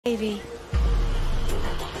Baby.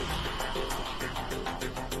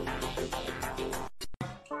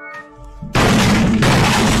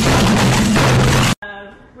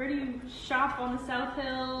 Where do you shop on the South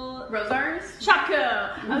Hill? Rosars? Chaco!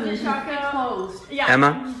 I was in Chaco. Closed. Yeah.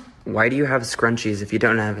 Emma, why do you have scrunchies if you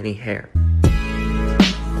don't have any hair?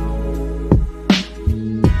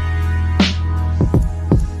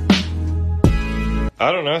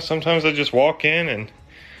 I don't know, sometimes I just walk in and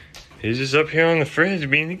he's just up here on the fridge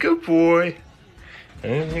being a good boy.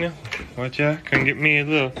 And, you know, watch out, come get me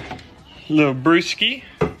a little brewski.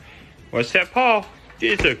 What's that, Paul?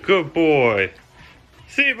 He's a good boy.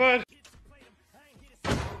 See you, bud.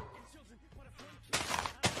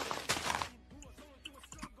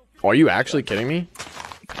 Are you actually kidding me?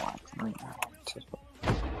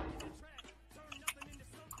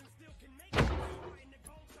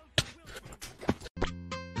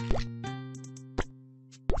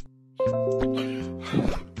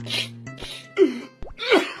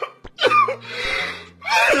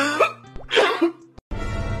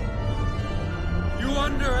 You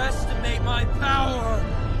underestimate my power.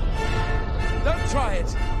 Don't try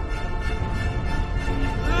it.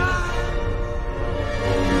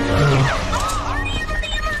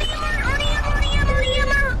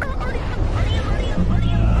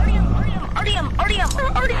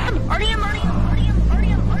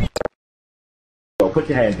 Put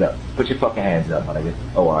your hands up. Put your fucking hands up, my nigga.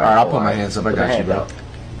 Oh, alright. Alright, I'll put my hands up. I got you, bro.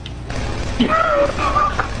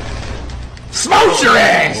 Smoke your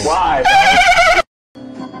ass! Why?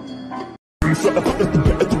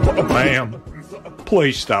 Ma'am,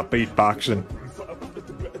 please stop beatboxing.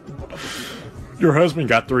 Your husband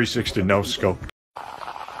got 360 no scope.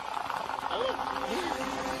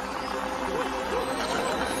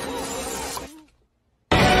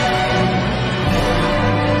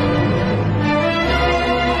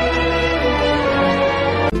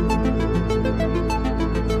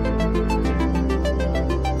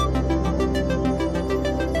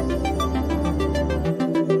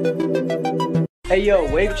 Hey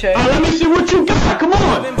yo, wave check. Oh, let me see what you got. Come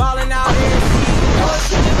on.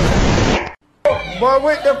 Boy,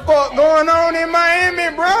 what the fuck going on in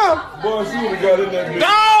Miami, bro? Boy, she would've got in that bitch.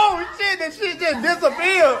 No, shit, that shit just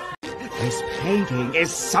disappeared. This painting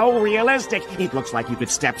is so realistic, it looks like you could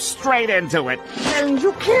step straight into it. And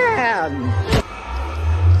you can!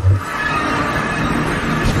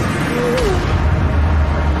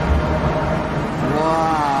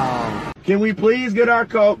 Wow. Can we please get our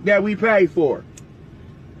Coke that we paid for?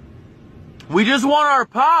 We just want our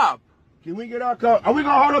pop. Can we get our Coke? Are we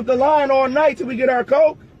gonna hold up the line all night till we get our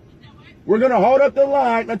Coke? We're gonna hold up the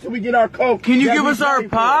line until we get our Coke. Can you give us our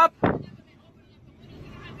pop?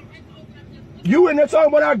 You in there talking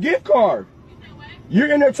about our gift card.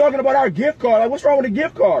 You're in there talking about our gift card. Like, what's wrong with the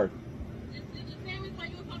gift card?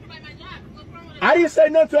 I didn't say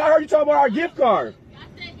nothing. I heard you talking about our gift card.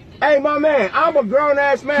 Hey, my man, I'm a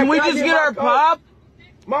grown-ass man. Can we just get our pop?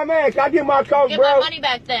 My man, can I get my Coke, bro? Get my money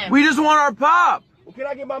back then. We just want our pop. Well, can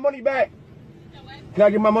I get my money back? Can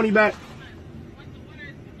I get my money back?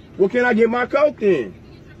 Well, can I get my Coke then?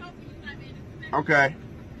 Okay.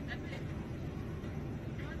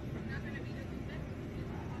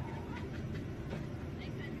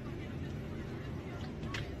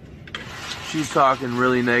 She's talking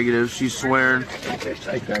really negative. She's swearing.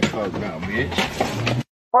 Take that Coke now, bitch.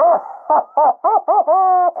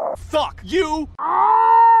 Fuck you!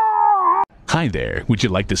 Hi there, would you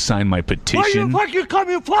like to sign my petition? Why you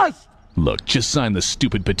coming first? Look, just sign the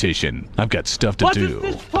stupid petition. I've got stuff to do. What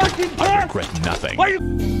is this fucking I regret nothing. Why you...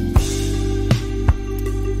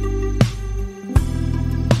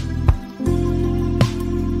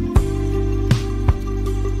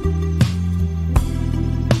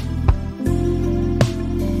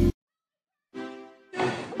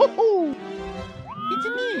 It's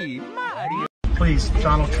me, Mario. Please,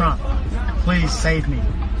 Donald Trump. Please save me.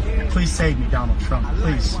 Please save me, Donald Trump.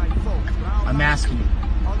 Please. I'm asking you.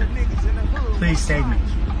 Please save me.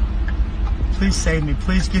 Please save me.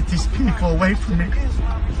 Please get these people away from me.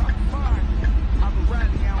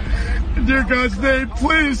 In dear God's name,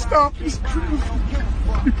 please stop this truth.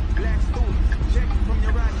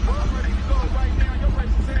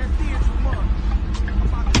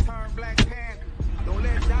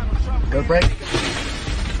 Go break.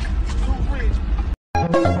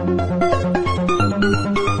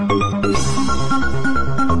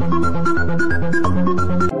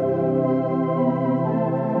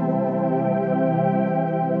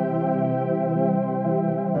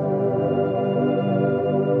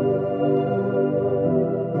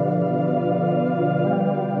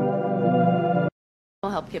 Will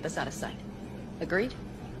help keep us out of sight. Agreed?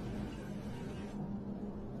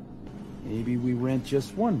 Maybe we rent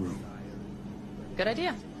just one room. Good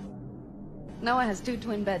idea. Noah has 2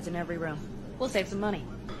 twin beds in every room. We'll save some money.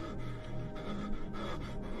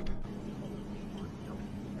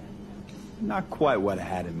 Not quite what I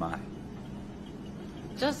had in mind.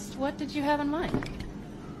 Just what did you have in mind?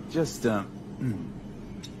 Just,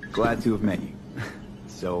 glad to have met you.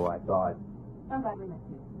 So I thought... I'm glad we met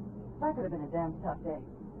you. That could have been a damn tough day.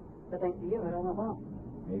 But thanks to you, it all went well.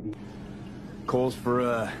 Maybe. Calls for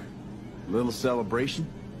a little celebration?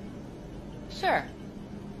 Sure.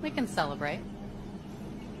 We can celebrate.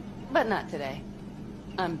 But not today.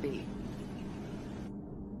 I'm B.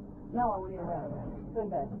 Noah, when you're ready. Go to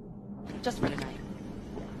bed. Just for tonight.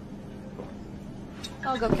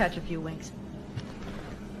 I'll go catch a few winks.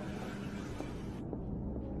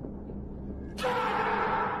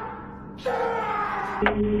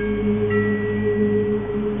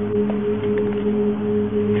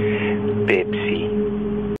 Pepsi.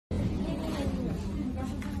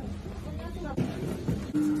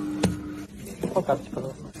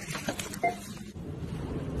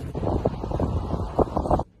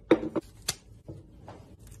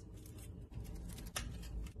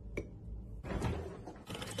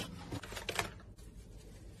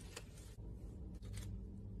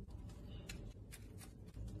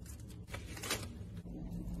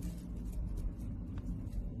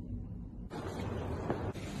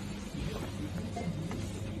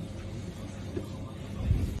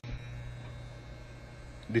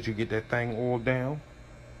 Did you get that thing oiled down?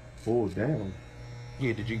 Oiled down?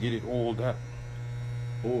 Yeah, did you get it oiled up?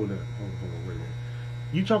 Oiled down. Hold on, wait a minute.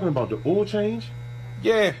 You talking about the oil change?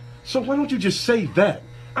 Yeah. So why don't you just say that?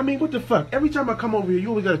 I mean, what the fuck? Every time I come over here, you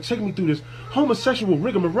always gotta take me through this homosexual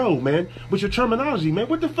rigmarole, man, with your terminology, man.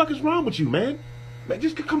 What the fuck is wrong with you, man? Man,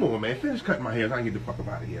 just come on, man. Finish cutting my hair. I can get the fuck up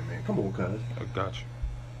out of here, man. Come on, cuz. I got you.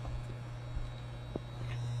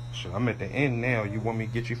 So I'm at the end now. You want me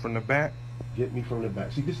to get you from the back? Get me from the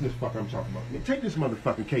back. See, this is the fuck I'm talking about. Man, take this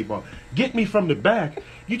motherfucking cape off. Get me from the back.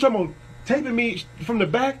 You talking about taping me from the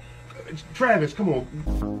back? Travis, come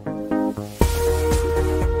on.